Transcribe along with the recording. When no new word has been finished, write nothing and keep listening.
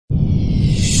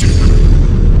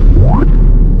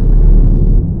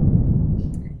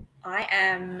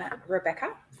I'm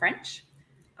Rebecca French.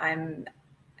 I'm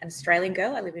an Australian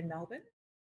girl. I live in Melbourne.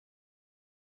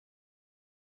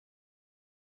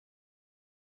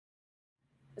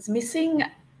 I was missing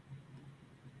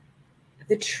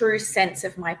the true sense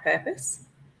of my purpose.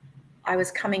 I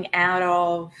was coming out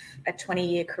of a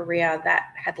 20-year career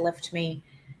that had left me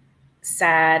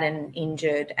sad and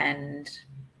injured and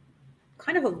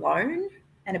kind of alone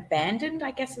and abandoned,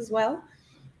 I guess, as well,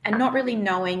 and not really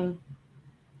knowing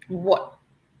what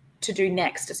to do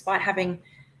next, despite having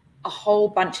a whole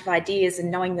bunch of ideas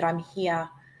and knowing that I'm here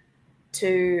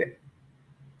to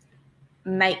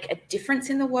make a difference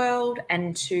in the world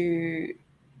and to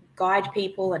guide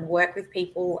people and work with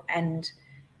people and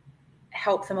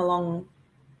help them along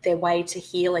their way to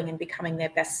healing and becoming their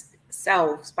best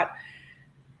selves. But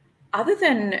other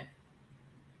than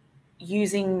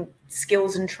using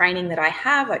skills and training that I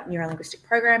have, like neuro-linguistic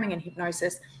programming and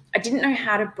hypnosis, I didn't know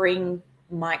how to bring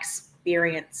my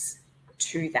experience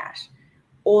to that,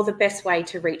 or the best way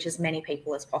to reach as many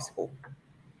people as possible.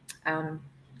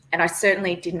 And I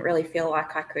certainly didn't really feel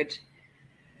like I could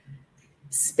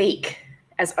speak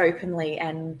as openly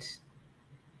and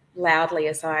loudly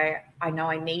as I know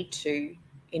I need to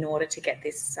in order to get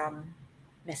this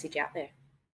message out there.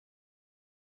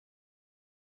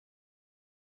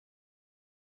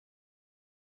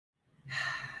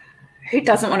 Who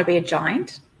doesn't want to be a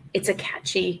giant? It's a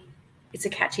catchy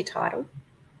title.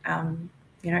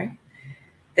 You know,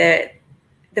 the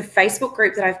Facebook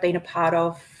group that I've been a part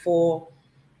of for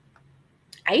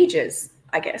ages,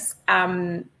 I guess.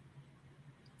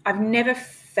 I've never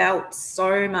felt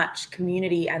so much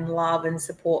community and love and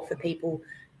support for people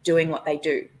doing what they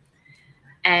do.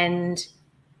 And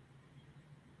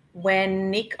when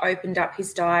Nick opened up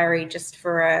his diary just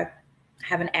for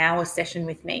have an hour session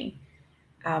with me,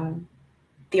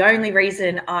 the only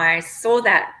reason I saw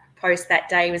that post that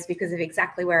day was because of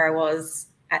exactly where I was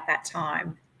at that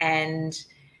time. And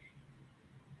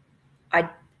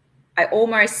I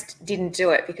almost didn't do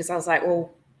it because I was like,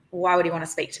 well, why would he want to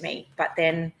speak to me? But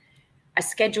then I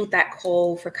scheduled that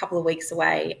call for a couple of weeks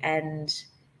away, and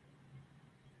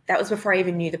that was before I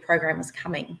even knew the program was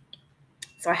coming.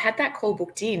 So I had that call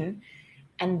booked in,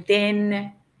 and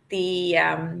then the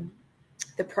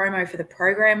promo for the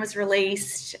program was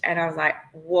released, and I was like,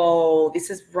 whoa, this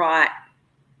is right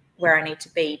where I need to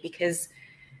be, because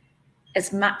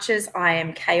as much as I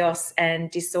am chaos and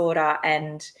disorder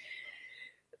and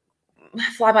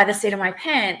fly by the seat of my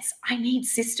pants, I need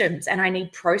systems and I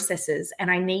need processes, and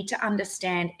I need to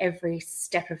understand every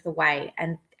step of the way.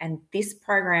 And this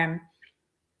program,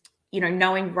 you know,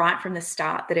 knowing right from the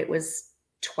start that it was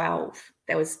 12,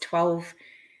 there was 12,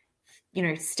 you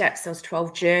know, steps, there was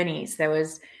 12 journeys, there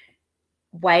was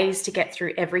ways to get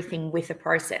through everything with a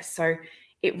process. So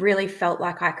it really felt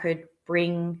like I could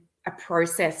bring a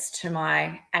process to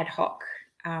my ad hoc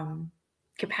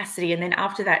capacity. And then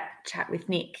after that chat with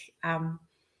Nick,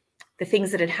 the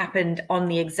things that had happened on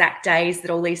the exact days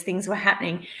that all these things were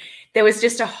happening, there was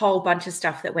just a whole bunch of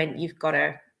stuff that went, you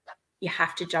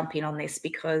have to jump in on this,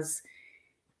 because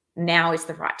now is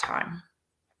the right time.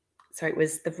 So it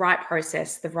was the right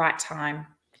process, the right time,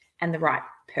 and the right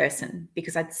person,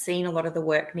 because I'd seen a lot of the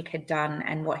work Nick had done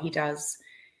and what he does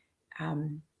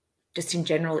just in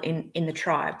general in the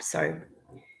tribe. So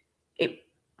it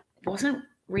wasn't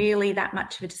really that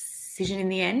much of a decision in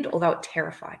the end, although it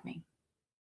terrified me.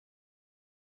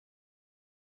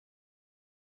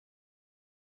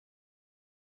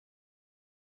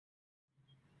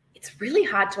 It's really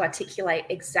hard to articulate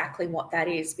exactly what that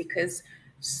is, because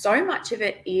so much of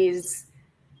it is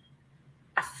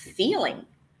a feeling.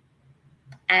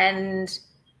 And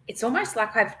it's almost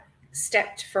like I've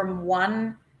stepped from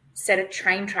one set of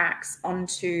train tracks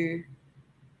onto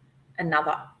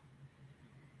another.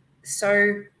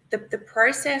 So the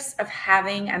process of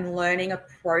having and learning a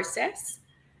process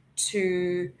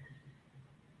to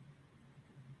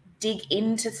dig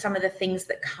into some of the things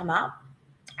that come up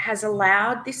has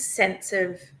allowed this sense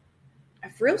of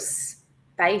real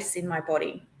space in my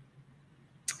body.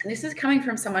 And this is coming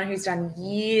from someone who's done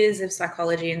years of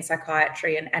psychology and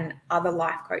psychiatry and other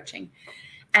life coaching.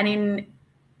 And in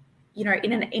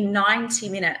 90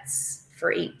 minutes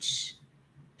for each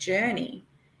journey,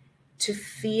 to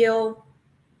feel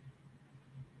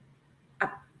a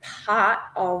part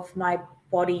of my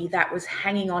body that was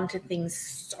hanging on to things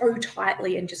so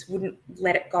tightly and just wouldn't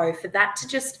let it go, for that to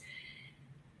just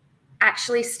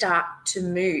actually start to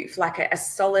move like a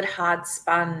solid hard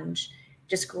sponge,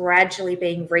 just gradually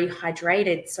being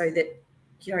rehydrated so that,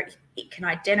 you know, it can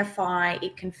identify,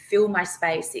 it can fill my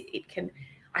space,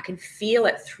 I can feel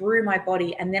it through my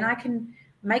body, and then I can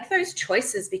make those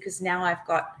choices, because now I've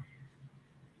got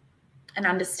an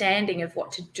understanding of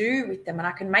what to do with them. And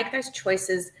I can make those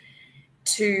choices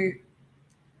to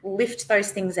lift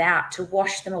those things out, to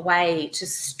wash them away, to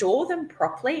store them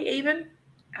properly even.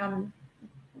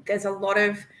 There's a lot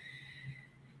of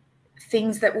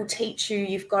things that will teach you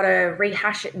you've got to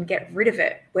rehash it and get rid of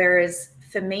it. Whereas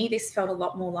for me, this felt a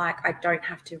lot more like I don't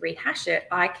have to rehash it.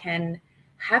 I can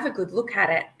have a good look at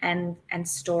it and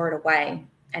store it away.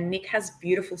 And Nick has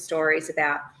beautiful stories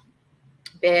about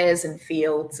bears and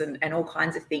fields and all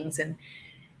kinds of things. And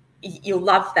you'll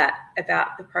love that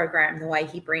about the program, the way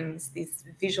he brings these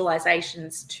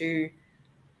visualizations to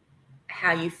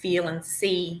how you feel and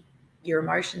see your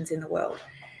emotions in the world.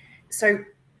 So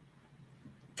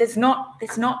there's not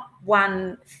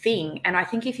one thing. And I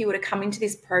think if you were to come into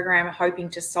this program hoping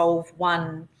to solve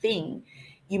one thing,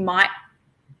 you might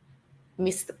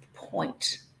miss the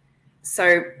point.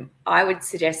 So I would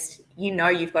suggest,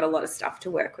 you've got a lot of stuff to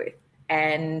work with.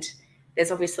 And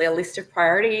there's obviously a list of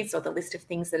priorities or the list of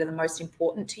things that are the most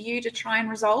important to you to try and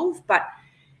resolve. But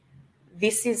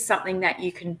this is something that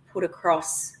you can put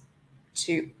across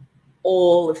to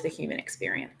all of the human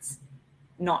experience,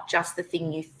 not just the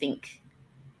thing you think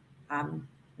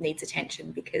needs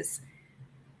attention, because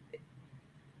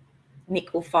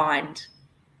Nick will find,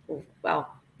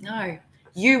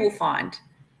 you will find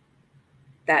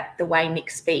that the way Nick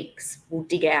speaks will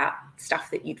dig out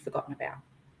stuff that you'd forgotten about.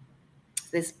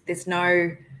 There's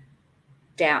no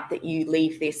doubt that you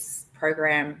leave this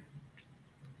program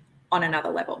on another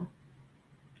level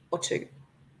or two,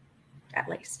 at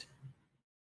least.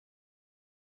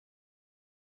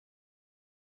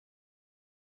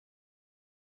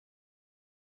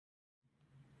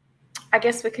 I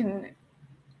guess we can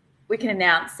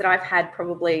announce that I've had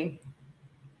probably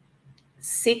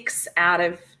 6 out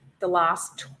of the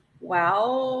last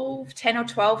 10 or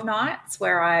 12 nights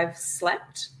where I've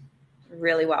slept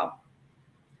really well.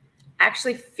 I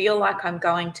actually feel like I'm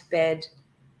going to bed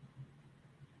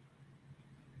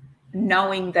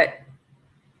knowing that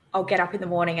I'll get up in the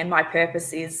morning and my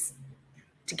purpose is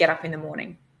to get up in the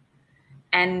morning.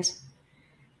 And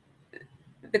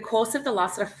the course of the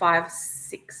last sort of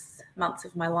 5-6 months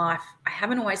of my life, I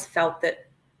haven't always felt that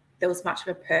there was much of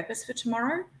a purpose for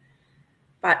tomorrow,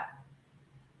 but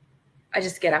I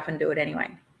just get up and do it anyway.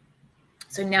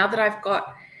 So now that I've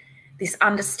got this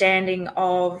understanding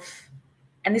of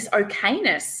and this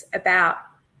okayness about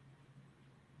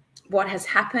what has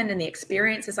happened and the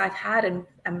experiences I've had,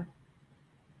 and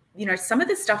some of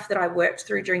the stuff that I worked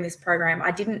through during this program,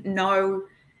 I didn't know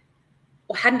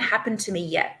or hadn't happened to me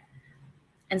yet.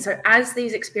 And so as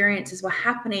these experiences were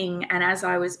happening and as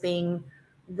I was being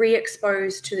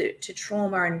re-exposed to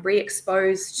trauma and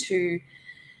re-exposed to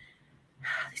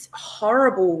these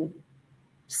horrible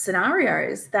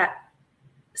scenarios, that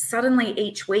suddenly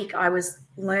each week I was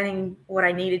learning what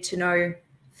I needed to know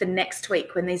for next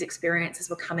week when these experiences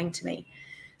were coming to me.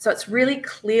 So it's really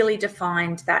clearly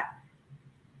defined that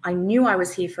I knew I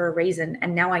was here for a reason,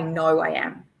 and now I know I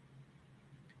am.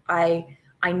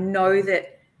 I know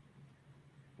that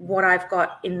what I've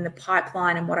got in the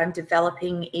pipeline and what I'm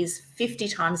developing is 50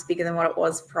 times bigger than what it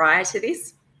was prior to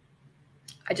this.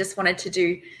 I just wanted to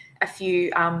do a few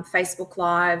Facebook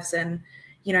Lives and,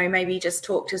 maybe just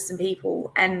talk to some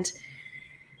people. And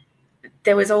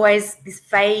there was always this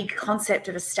vague concept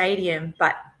of a stadium,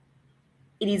 but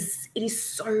it is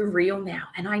so real now.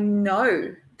 And I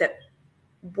know that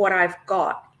what I've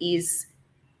got is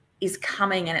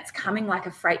coming, and it's coming like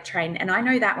a freight train. And I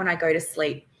know that when I go to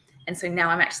sleep. And so now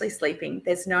I'm actually sleeping.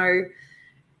 There's no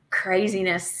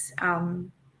craziness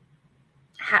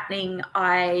happening.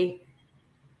 I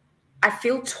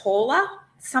feel taller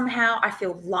somehow. I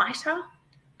feel lighter.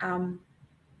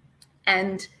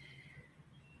 And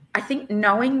I think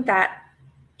knowing that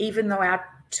even though our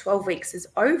 12 weeks is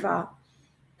over,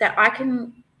 that I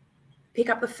can pick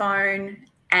up the phone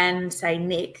and say,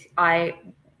 Nick, I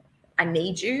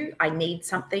need you. I need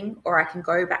something. Or I can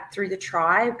go back through the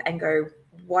tribe and go,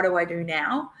 what do I do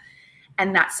now?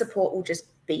 And that support will just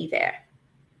be there.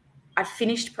 I've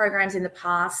finished programs in the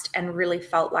past and really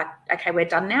felt like, okay, we're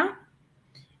done now.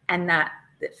 And that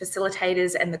the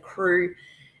facilitators and the crew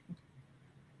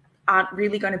aren't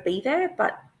really going to be there.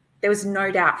 But there was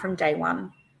no doubt from day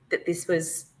one that this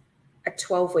was a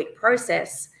 12-week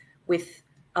process with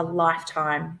a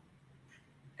lifetime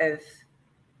of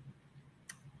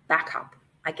backup,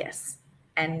 I guess.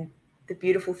 And the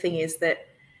beautiful thing is that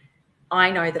I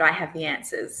know that I have the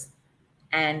answers,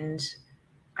 and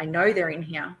I know they're in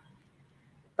here,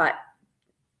 but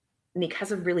Nick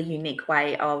has a really unique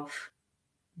way of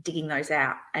digging those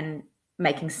out and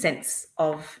making sense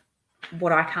of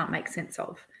what I can't make sense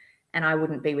of. And I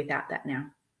wouldn't be without that now.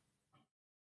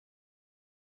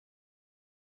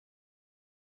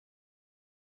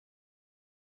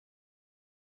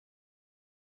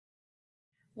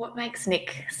 What makes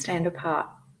Nick stand apart?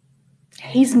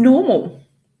 He's normal.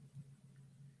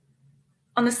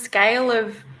 On the scale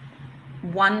of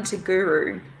 1 to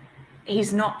guru,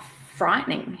 he's not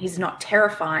frightening. He's not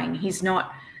terrifying. He's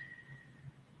not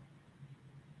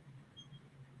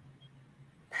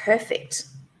perfect.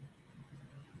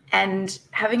 And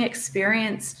having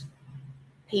experienced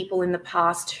people in the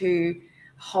past who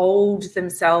hold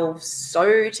themselves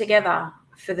so together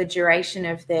for the duration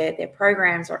of their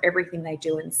programs or everything they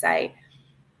do and say,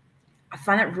 I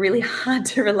find it really hard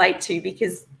to relate to,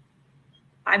 because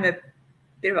I'm a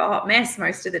bit of a hot mess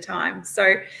most of the time.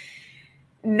 So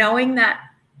knowing that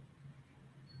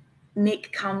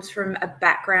Nick comes from a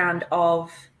background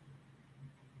of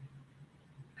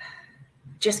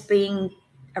just being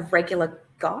a regular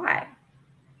guy,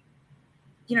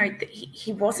 you know,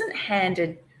 he wasn't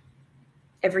handed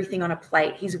everything on a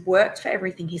plate. He's worked for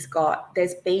everything he's got.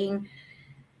 There's been,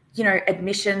 you know,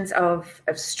 admissions of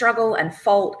struggle and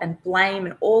fault and blame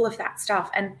and all of that stuff.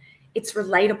 And it's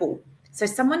relatable. So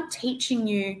someone teaching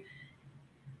you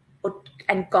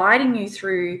and guiding you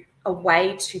through a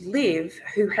way to live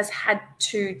who has had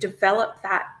to develop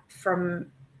that from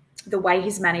the way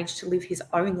he's managed to live his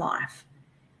own life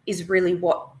is really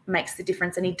what makes the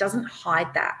difference. And he doesn't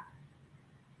hide that.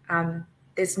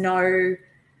 There's no,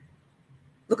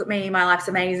 look at me, my life's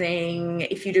amazing.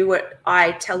 If you do what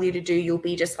I tell you to do, you'll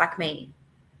be just like me.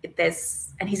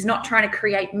 And he's not trying to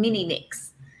create mini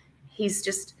Nicks. He's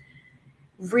just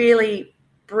really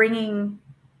bringing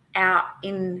out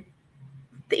in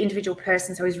the individual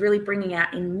person. So he's really bringing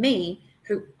out in me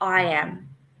who I am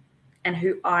and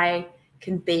who I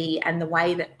can be and the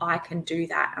way that I can do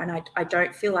that. And I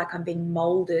don't feel like I'm being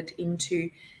molded into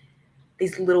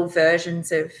these little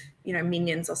versions of, you know,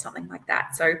 minions or something like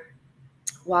that. So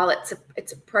while it's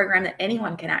a program that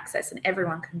anyone can access and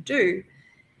everyone can do,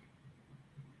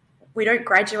 we don't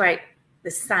graduate the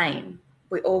same.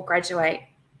 We all graduate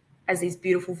as these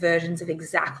beautiful versions of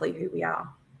exactly who we are.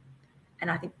 And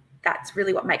I think that's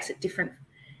really what makes it different,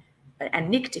 and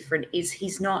Nick different, is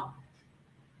he's not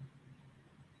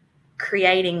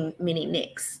creating mini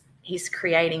Nicks. He's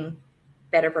creating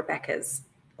better Rebeccas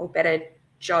or better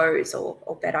Joes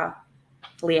or better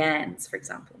Leannes, for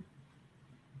example.